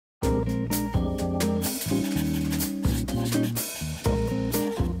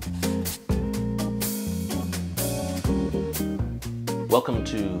Welcome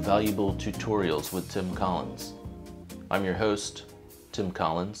to Valuable Tutorials with Tim Collins. I'm your host, Tim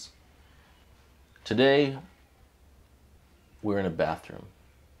Collins. Today, we're in a bathroom,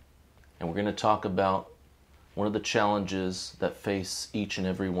 and we're going to talk about one of the challenges that face each and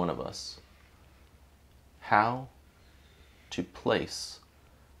every one of us. How to place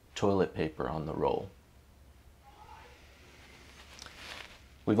toilet paper on the roll.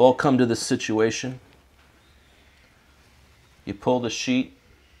 We've all come to this situation. You pull the sheet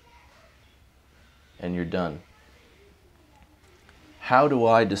and you're done. How do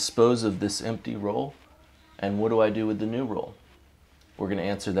I dispose of this empty roll, and what do I do with the new roll? We're going to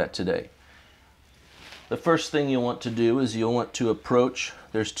answer that today. The first thing you'll want to do is you'll want to approach,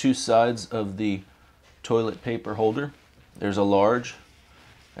 there's two sides of the toilet paper holder. There's a large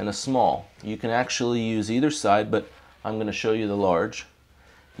and a small. You can actually use either side, but I'm going to show you the large.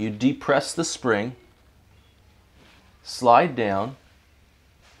 You depress the spring, slide down,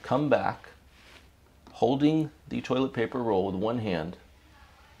 come back, holding the toilet paper roll with one hand.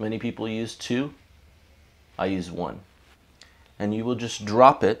 Many people use two. I use one. And you will just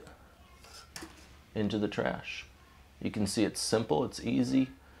drop it into the trash. You can see it's simple, it's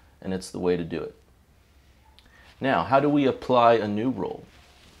easy, and it's the way to do it. Now, how do we apply a new roll?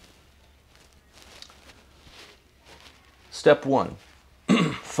 Step one,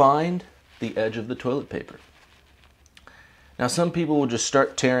 find the edge of the toilet paper. Now, some people will just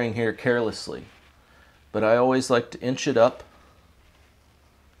start tearing here carelessly, but I always like to inch it up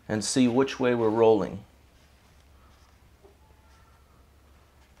and see which way we're rolling.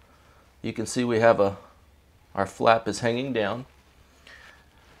 You can see we have our flap is hanging down.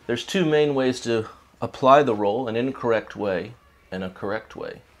 There's two main ways to apply the roll, an incorrect way and a correct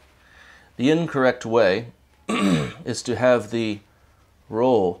way. The incorrect way is to have the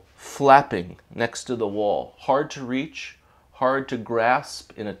roll flapping next to the wall. Hard to reach, hard to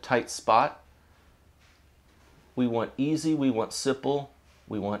grasp in a tight spot. We want easy, we want simple,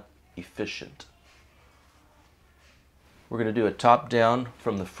 we want efficient. We're going to do a top down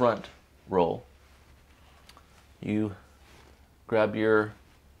from the front roll. You grab your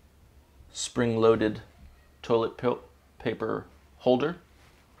spring-loaded toilet paper holder,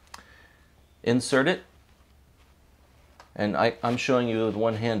 insert it, and I'm showing you with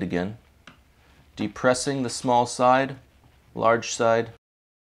one hand again, depressing the small side, large side.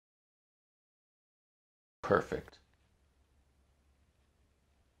 Perfect.